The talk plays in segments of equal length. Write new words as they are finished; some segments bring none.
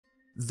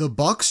The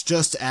Bucks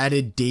just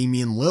added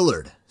Damian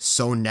Lillard,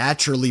 so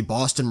naturally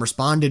Boston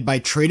responded by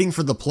trading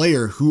for the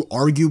player who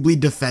arguably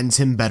defends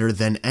him better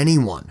than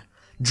anyone.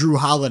 Jrue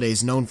Holiday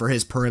is known for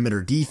his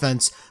perimeter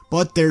defense,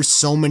 but there's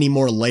so many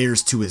more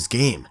layers to his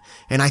game,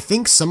 and I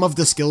think some of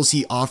the skills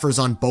he offers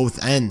on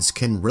both ends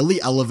can really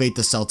elevate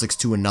the Celtics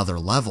to another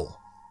level.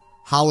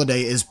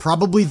 Holiday is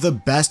probably the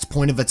best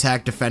point of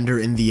attack defender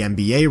in the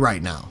NBA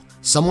right now.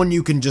 Someone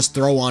you can just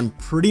throw on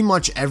pretty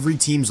much every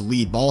team's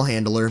lead ball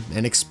handler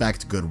and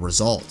expect good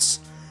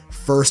results.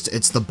 First,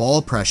 it's the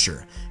ball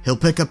pressure. He'll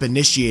pick up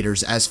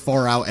initiators as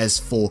far out as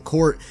full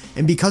court,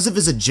 and because of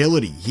his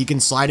agility, he can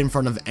slide in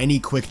front of any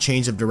quick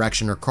change of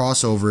direction or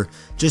crossover,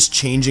 just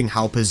changing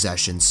how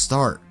possessions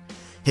start.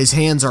 His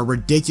hands are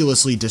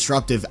ridiculously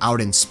disruptive out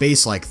in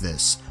space like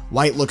this.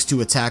 White looks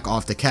to attack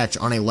off the catch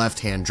on a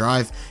left-hand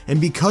drive,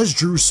 and because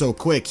Jrue's so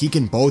quick, he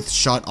can both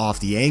shut off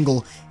the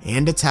angle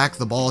and attack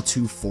the ball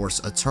to force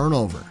a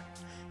turnover.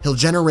 He'll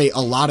generate a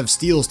lot of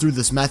steals through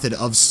this method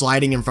of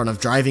sliding in front of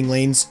driving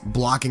lanes,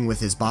 blocking with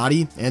his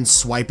body, and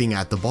swiping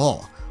at the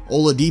ball.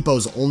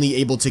 Oladipo's only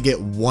able to get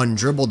one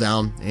dribble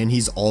down, and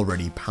he's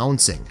already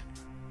pouncing.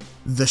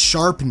 The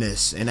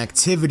sharpness and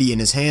activity in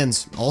his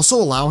hands also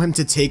allow him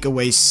to take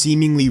away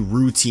seemingly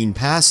routine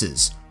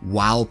passes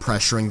while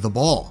pressuring the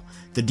ball.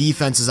 The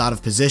defense is out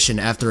of position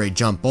after a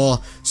jump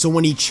ball, so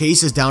when he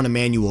chases down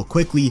Emmanuel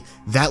quickly,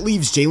 that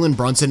leaves Jalen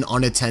Brunson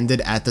unattended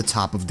at the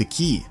top of the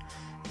key.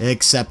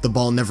 Except the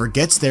ball never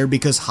gets there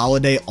because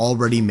Holiday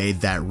already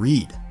made that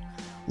read.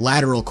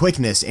 Lateral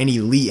quickness and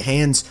elite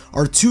hands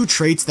are two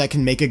traits that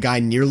can make a guy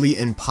nearly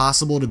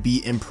impossible to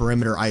beat in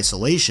perimeter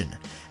isolation.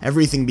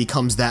 Everything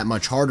becomes that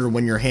much harder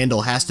when your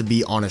handle has to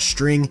be on a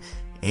string,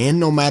 and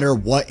no matter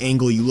what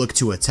angle you look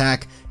to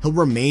attack, he'll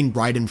remain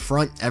right in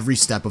front every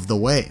step of the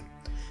way.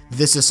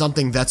 This is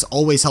something that's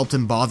always helped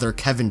him bother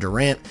Kevin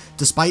Durant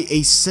despite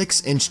a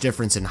 6-inch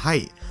difference in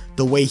height.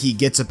 The way he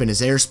gets up in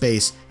his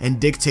airspace and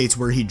dictates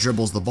where he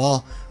dribbles the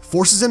ball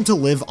forces him to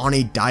live on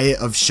a diet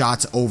of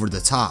shots over the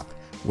top,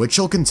 which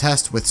he'll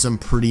contest with some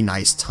pretty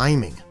nice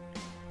timing.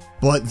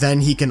 But then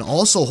he can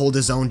also hold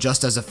his own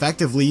just as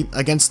effectively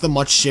against the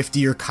much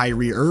shiftier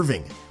Kyrie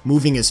Irving,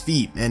 moving his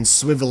feet and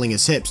swiveling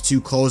his hips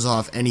to close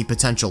off any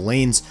potential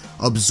lanes,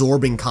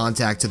 absorbing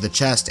contact to the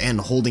chest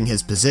and holding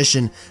his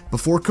position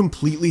before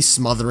completely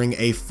smothering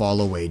a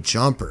fall-away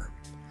jumper.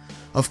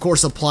 Of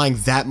course, applying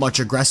that much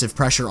aggressive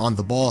pressure on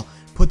the ball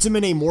puts him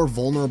in a more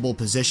vulnerable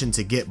position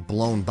to get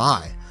blown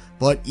by,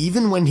 but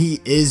even when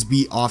he is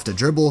beat off the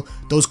dribble,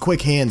 those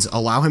quick hands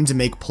allow him to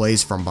make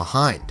plays from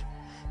behind.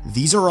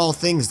 These are all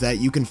things that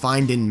you can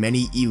find in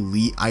many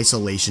elite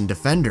isolation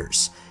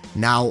defenders.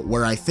 Now,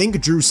 where I think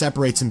Jrue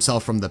separates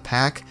himself from the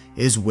pack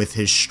is with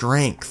his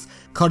strength.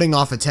 Cutting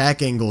off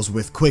attack angles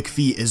with quick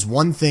feet is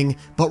one thing,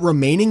 but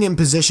remaining in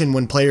position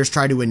when players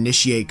try to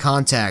initiate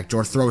contact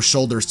or throw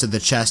shoulders to the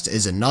chest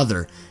is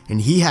another,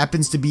 and he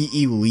happens to be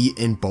elite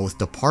in both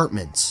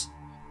departments.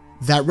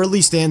 That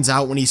really stands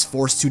out when he's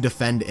forced to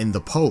defend in the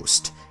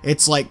post.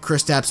 It's like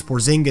Kristaps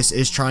Porzingis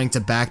is trying to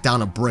back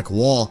down a brick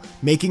wall,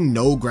 making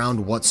no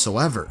ground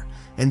whatsoever,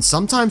 and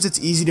sometimes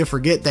it's easy to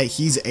forget that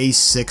he's a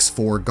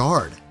 6'4"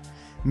 guard.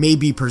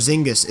 Maybe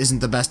Porzingis isn't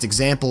the best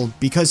example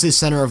because his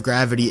center of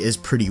gravity is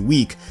pretty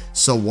weak,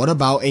 so what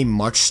about a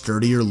much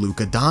sturdier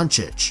Luka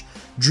Doncic?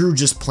 Jrue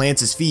just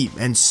plants his feet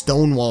and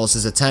stonewalls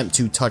his attempt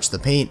to touch the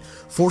paint,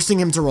 forcing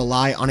him to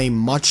rely on a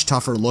much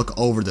tougher look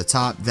over the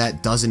top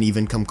that doesn't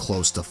even come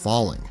close to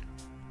falling.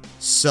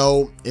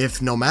 So,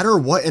 if no matter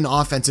what an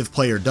offensive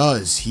player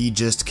does, he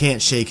just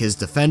can't shake his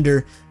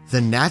defender,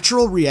 the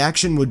natural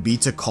reaction would be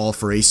to call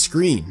for a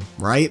screen,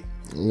 right?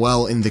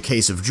 Well, in the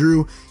case of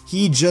Jrue,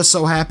 he just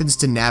so happens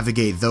to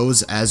navigate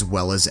those as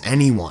well as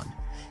anyone.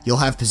 You'll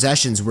have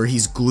possessions where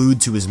he's glued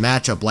to his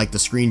matchup like the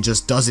screen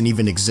just doesn't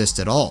even exist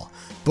at all.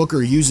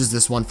 Booker uses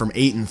this one from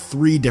 8 and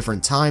 3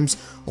 different times,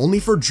 only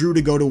for Jrue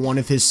to go to one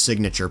of his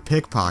signature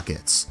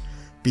pickpockets.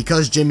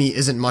 Because Jimmy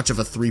isn't much of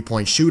a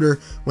three-point shooter,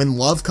 when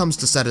Love comes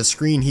to set a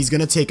screen, he's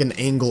going to take an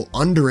angle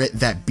under it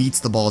that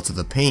beats the ball to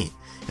the paint.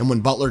 And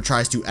when Butler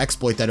tries to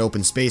exploit that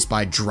open space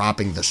by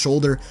dropping the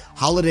shoulder,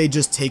 Holiday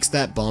just takes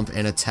that bump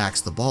and attacks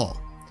the ball.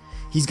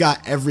 He's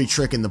got every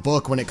trick in the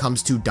book when it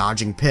comes to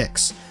dodging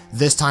picks.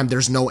 This time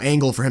there's no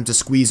angle for him to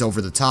squeeze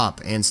over the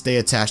top and stay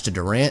attached to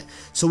Durant,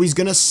 so he's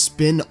going to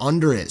spin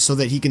under it so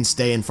that he can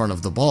stay in front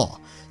of the ball,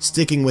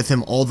 sticking with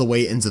him all the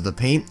way into the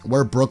paint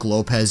where Brook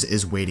Lopez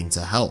is waiting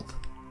to help.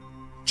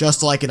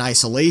 Just like in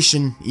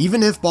isolation,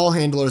 even if ball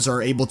handlers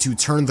are able to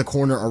turn the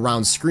corner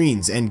around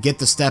screens and get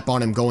the step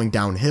on him going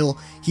downhill,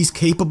 he's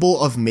capable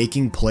of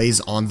making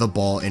plays on the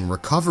ball in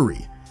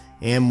recovery.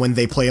 And when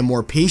they play a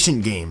more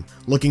patient game,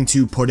 looking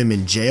to put him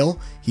in jail,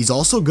 he's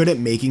also good at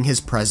making his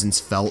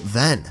presence felt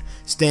then,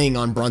 staying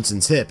on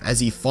Brunson's hip as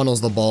he funnels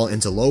the ball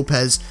into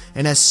Lopez,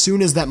 and as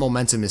soon as that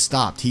momentum is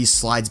stopped, he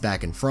slides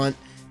back in front,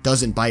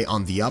 doesn't bite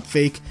on the up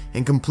fake,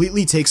 and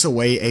completely takes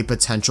away a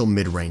potential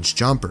mid-range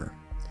jumper.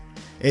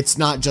 It's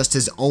not just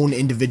his own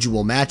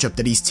individual matchup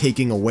that he's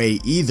taking away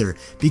either,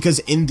 because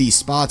in these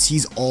spots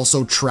he's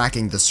also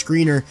tracking the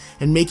screener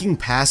and making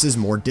passes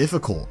more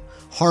difficult.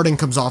 Harden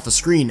comes off a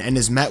screen and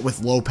is met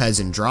with Lopez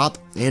in drop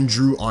and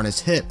Jrue on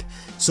his hip,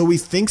 so he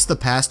thinks the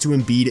pass to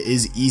Embiid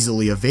is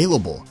easily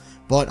available,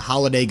 but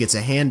Holiday gets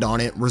a hand on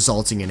it,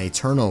 resulting in a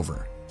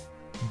turnover.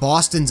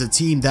 Boston's a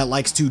team that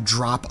likes to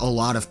drop a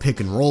lot of pick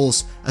and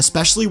rolls,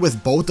 especially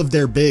with both of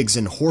their bigs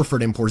in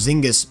Horford and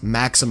Porzingis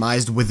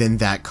maximized within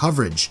that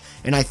coverage,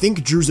 and I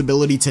think Jrue's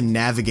ability to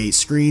navigate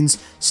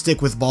screens,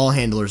 stick with ball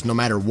handlers no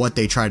matter what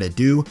they try to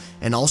do,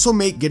 and also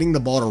make getting the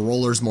ball to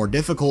rollers more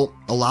difficult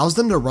allows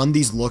them to run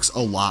these looks a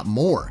lot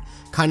more,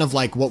 kind of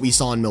like what we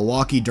saw in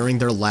Milwaukee during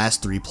their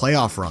last 3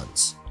 playoff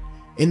runs.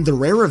 In the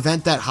rare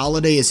event that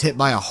Holiday is hit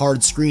by a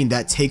hard screen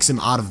that takes him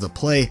out of the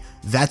play,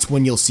 that's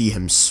when you'll see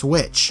him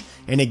switch.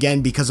 And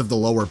again, because of the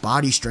lower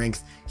body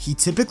strength, he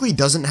typically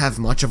doesn't have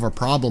much of a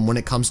problem when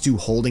it comes to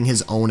holding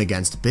his own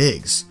against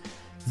bigs.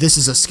 This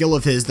is a skill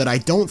of his that I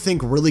don't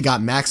think really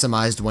got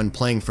maximized when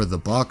playing for the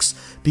Bucks,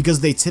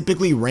 because they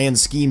typically ran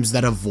schemes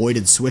that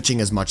avoided switching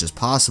as much as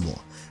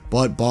possible.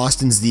 But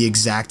Boston's the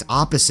exact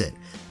opposite.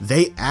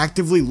 They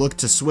actively look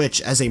to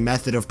switch as a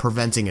method of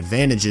preventing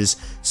advantages,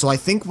 so I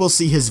think we'll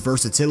see his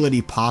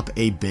versatility pop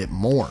a bit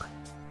more.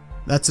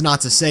 That's not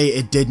to say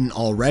it didn't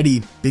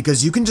already,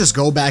 because you can just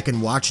go back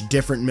and watch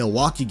different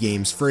Milwaukee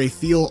games for a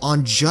feel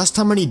on just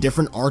how many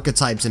different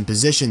archetypes and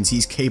positions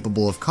he's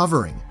capable of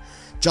covering.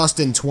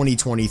 Just in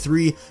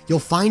 2023, you'll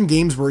find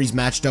games where he's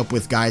matched up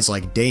with guys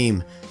like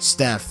Dame,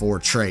 Steph, or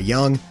Trae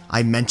Young.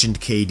 I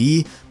mentioned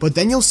KD, but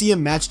then you'll see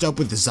him matched up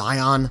with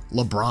Zion,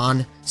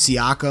 LeBron,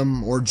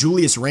 Siakam, or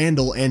Julius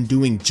Randle and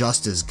doing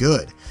just as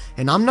good.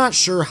 And I'm not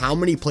sure how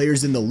many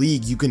players in the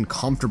league you can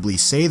comfortably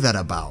say that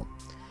about.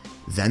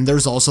 Then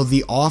there's also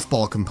the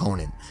off-ball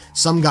component.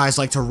 Some guys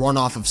like to run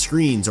off of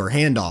screens or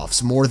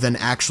handoffs more than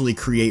actually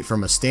create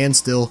from a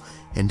standstill,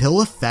 and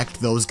he'll affect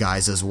those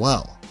guys as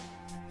well.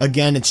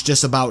 Again, it's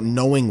just about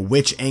knowing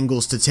which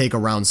angles to take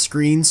around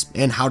screens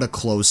and how to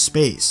close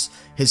space.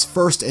 His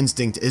first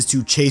instinct is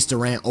to chase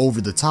Durant over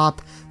the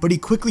top, but he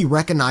quickly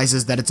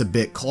recognizes that it's a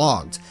bit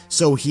clogged,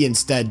 so he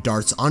instead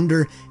darts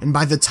under, and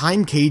by the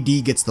time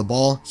KD gets the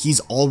ball,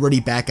 he's already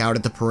back out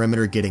at the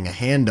perimeter getting a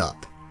hand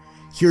up.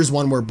 Here's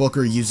one where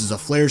Booker uses a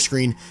flare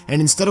screen,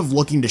 and instead of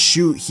looking to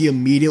shoot, he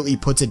immediately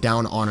puts it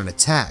down on an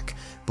attack,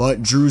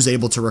 but Jrue's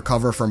able to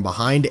recover from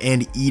behind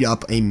and eat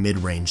up a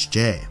mid-range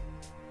J.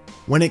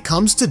 When it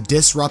comes to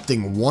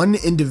disrupting one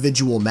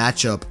individual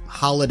matchup,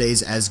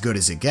 Holiday's as good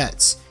as it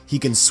gets. He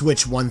can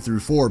switch 1 through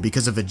 4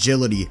 because of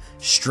agility,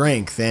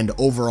 strength, and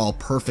overall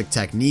perfect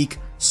technique,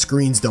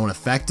 screens don't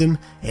affect him,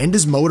 and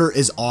his motor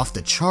is off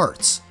the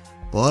charts.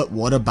 But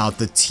what about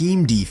the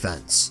team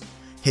defense?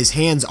 His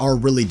hands are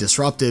really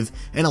disruptive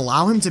and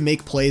allow him to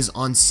make plays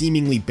on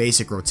seemingly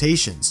basic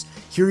rotations.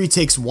 Here he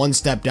takes one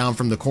step down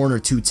from the corner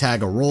to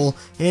tag a roll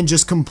and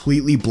just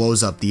completely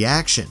blows up the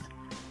action.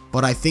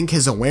 But I think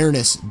his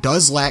awareness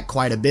does lack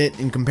quite a bit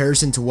in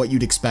comparison to what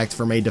you'd expect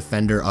from a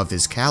defender of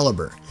his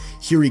caliber.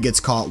 Here he gets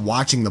caught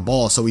watching the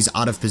ball, so he's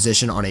out of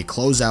position on a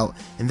closeout,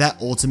 and that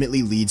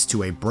ultimately leads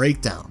to a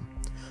breakdown.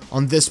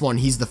 On this one,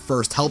 he's the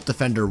first help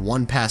defender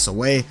one pass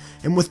away,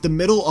 and with the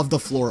middle of the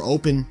floor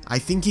open, I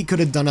think he could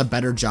have done a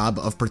better job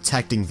of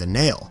protecting the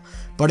nail,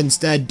 but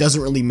instead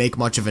doesn't really make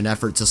much of an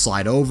effort to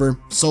slide over,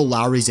 so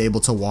Lowry's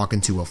able to walk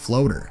into a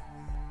floater.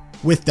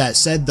 With that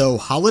said though,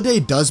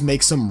 Holiday does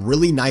make some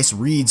really nice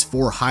reads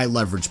for high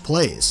leverage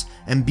plays.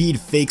 Embiid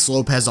fakes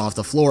Lopez off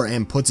the floor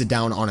and puts it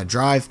down on a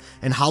drive,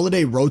 and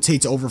Holiday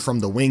rotates over from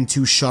the wing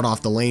to shut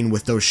off the lane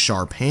with those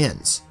sharp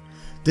hands.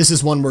 This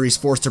is one where he's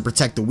forced to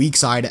protect the weak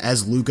side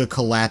as Luka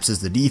collapses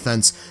the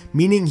defense,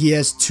 meaning he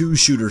has 2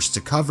 shooters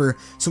to cover,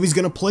 so he's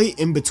going to play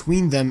in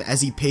between them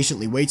as he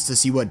patiently waits to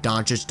see what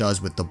Doncic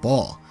does with the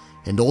ball,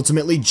 and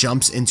ultimately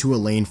jumps into a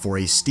lane for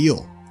a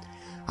steal.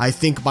 I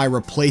think by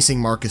replacing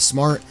Marcus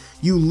Smart,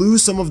 you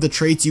lose some of the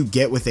traits you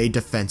get with a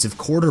defensive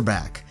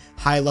quarterback.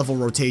 High-level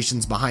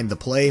rotations behind the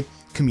play,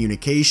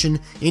 communication,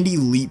 and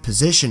elite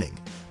positioning.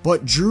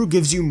 But Jrue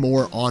gives you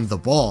more on the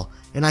ball,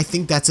 and I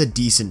think that's a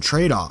decent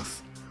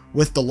trade-off.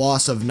 With the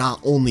loss of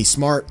not only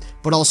Smart,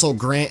 but also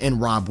Grant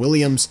and Rob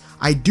Williams,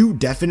 I do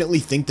definitely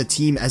think the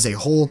team as a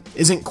whole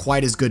isn't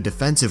quite as good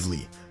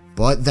defensively.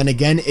 But then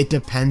again, it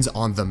depends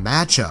on the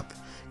matchup.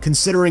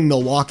 Considering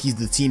Milwaukee's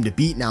the team to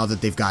beat now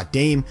that they've got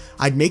Dame,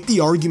 I'd make the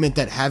argument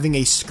that having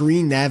a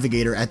screen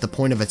navigator at the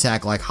point of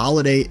attack like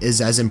Holiday is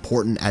as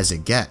important as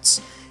it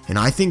gets, and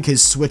I think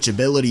his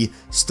switchability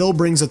still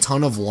brings a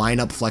ton of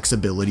lineup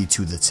flexibility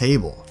to the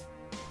table.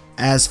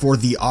 As for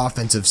the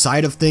offensive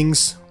side of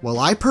things, well,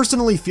 I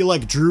personally feel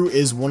like Jrue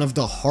is one of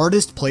the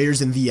hardest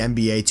players in the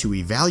NBA to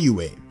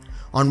evaluate.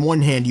 On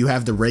one hand, you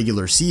have the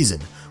regular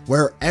season,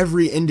 where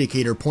every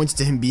indicator points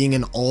to him being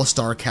an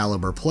all-star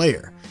caliber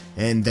player.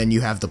 And then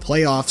you have the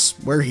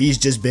playoffs, where he's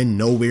just been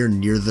nowhere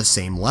near the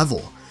same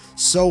level.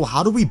 So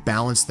how do we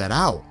balance that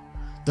out?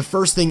 The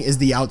first thing is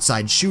the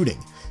outside shooting.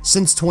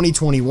 Since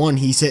 2021,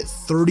 he's hit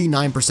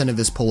 39% of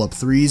his pull-up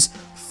threes,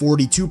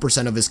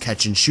 42% of his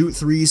catch-and-shoot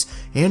threes,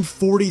 and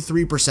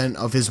 43%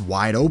 of his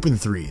wide-open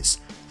threes.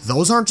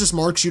 Those aren't just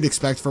marks you'd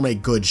expect from a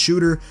good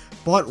shooter,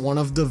 but one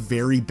of the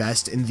very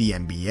best in the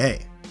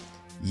NBA.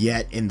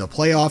 Yet in the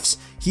playoffs,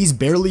 he's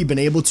barely been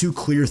able to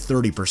clear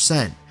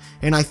 30%,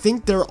 and I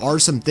think there are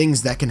some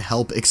things that can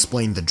help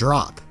explain the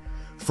drop.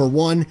 For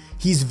one,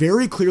 he's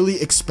very clearly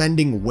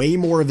expending way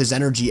more of his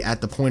energy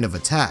at the point of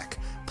attack.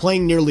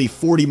 Playing nearly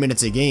 40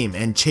 minutes a game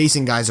and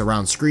chasing guys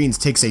around screens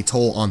takes a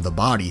toll on the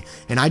body,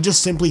 and I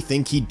just simply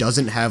think he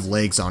doesn't have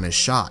legs on his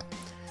shot.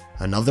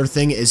 Another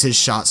thing is his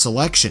shot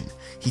selection.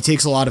 He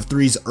takes a lot of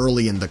threes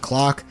early in the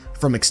clock,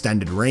 from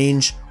extended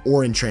range,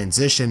 or in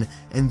transition,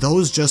 and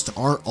those just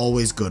aren't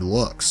always good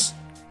looks.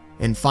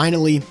 And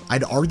finally,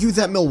 I'd argue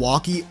that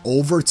Milwaukee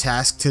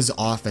overtasked his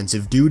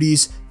offensive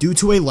duties due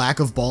to a lack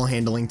of ball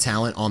handling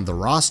talent on the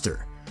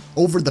roster.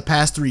 Over the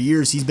past 3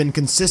 years, he's been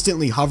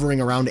consistently hovering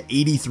around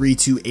 83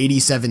 to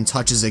 87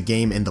 touches a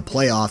game in the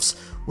playoffs,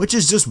 which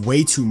is just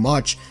way too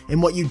much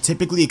and what you'd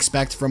typically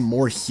expect from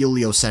more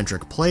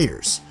heliocentric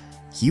players.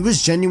 He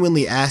was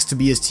genuinely asked to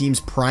be his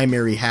team's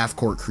primary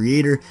half-court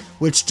creator,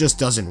 which just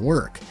doesn't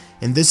work,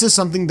 and this is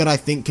something that I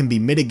think can be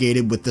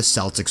mitigated with the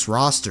Celtics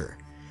roster.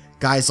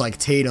 Guys like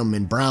Tatum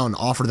and Brown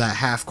offer that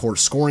half-court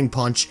scoring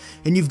punch,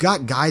 and you've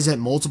got guys at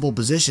multiple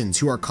positions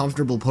who are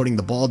comfortable putting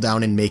the ball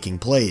down and making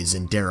plays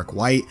in Derek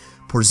White,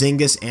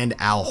 Porzingis, and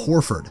Al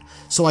Horford,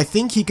 so I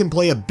think he can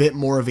play a bit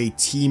more of a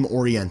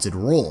team-oriented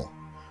role.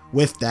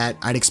 With that,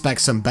 I'd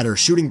expect some better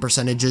shooting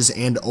percentages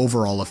and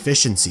overall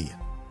efficiency.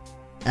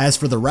 As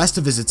for the rest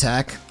of his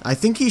attack, I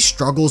think he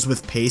struggles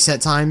with pace at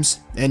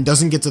times and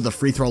doesn't get to the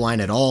free throw line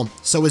at all,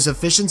 so his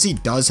efficiency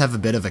does have a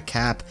bit of a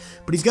cap,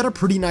 but he's got a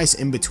pretty nice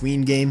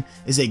in-between game,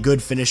 is a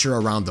good finisher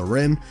around the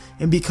rim,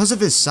 and because of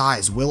his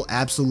size will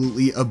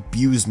absolutely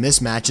abuse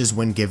mismatches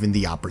when given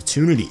the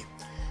opportunity.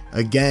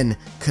 Again,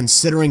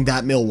 considering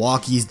that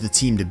Milwaukee's the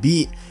team to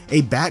beat,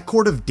 a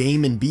backcourt of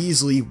Dame and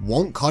Beasley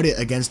won't cut it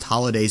against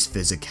Holiday's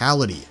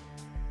physicality.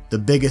 The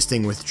biggest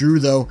thing with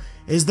Jrue though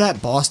is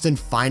that Boston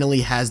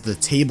finally has the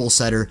table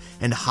setter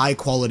and high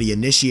quality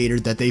initiator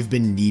that they've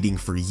been needing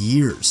for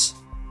years.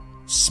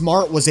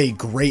 Smart was a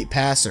great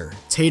passer,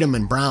 Tatum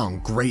and Brown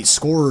great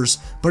scorers,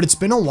 but it's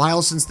been a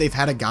while since they've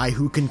had a guy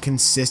who can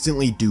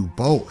consistently do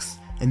both,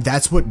 and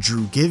that's what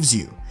Jrue gives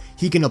you.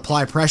 He can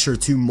apply pressure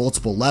to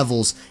multiple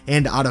levels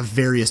and out of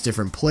various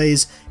different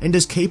plays, and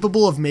is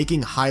capable of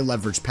making high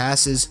leverage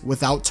passes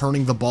without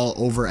turning the ball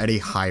over at a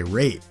high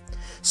rate.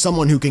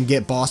 Someone who can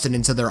get Boston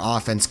into their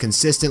offense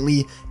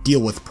consistently, deal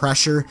with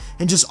pressure,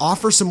 and just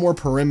offer some more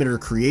perimeter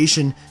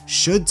creation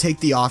should take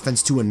the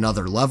offense to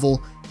another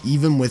level,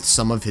 even with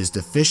some of his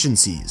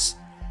deficiencies.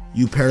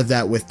 You pair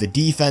that with the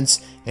defense,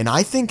 and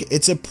I think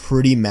it's a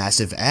pretty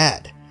massive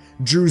add.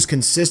 Jrue's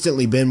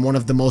consistently been one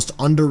of the most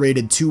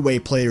underrated two-way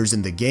players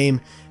in the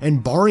game,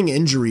 and barring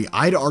injury,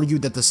 I'd argue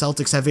that the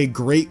Celtics have a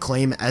great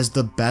claim as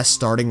the best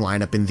starting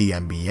lineup in the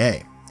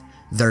NBA.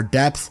 Their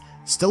depth,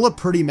 still a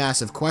pretty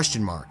massive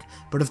question mark,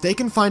 but if they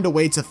can find a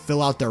way to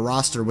fill out their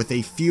roster with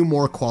a few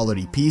more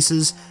quality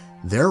pieces,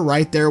 they're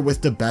right there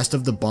with the best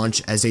of the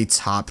bunch as a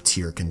top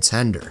tier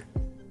contender.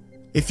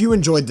 If you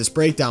enjoyed this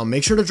breakdown,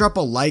 make sure to drop a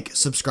like,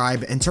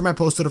 subscribe, and turn my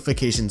post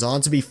notifications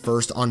on to be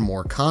first on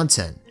more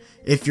content.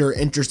 If you're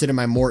interested in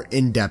my more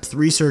in-depth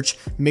research,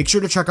 make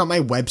sure to check out my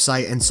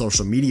website and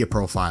social media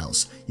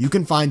profiles. You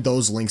can find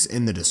those links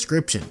in the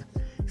description.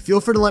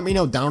 Feel free to let me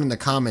know down in the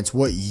comments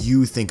what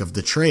you think of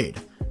the trade.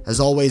 As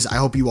always, I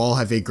hope you all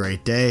have a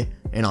great day,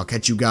 and I'll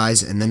catch you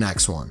guys in the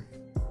next one.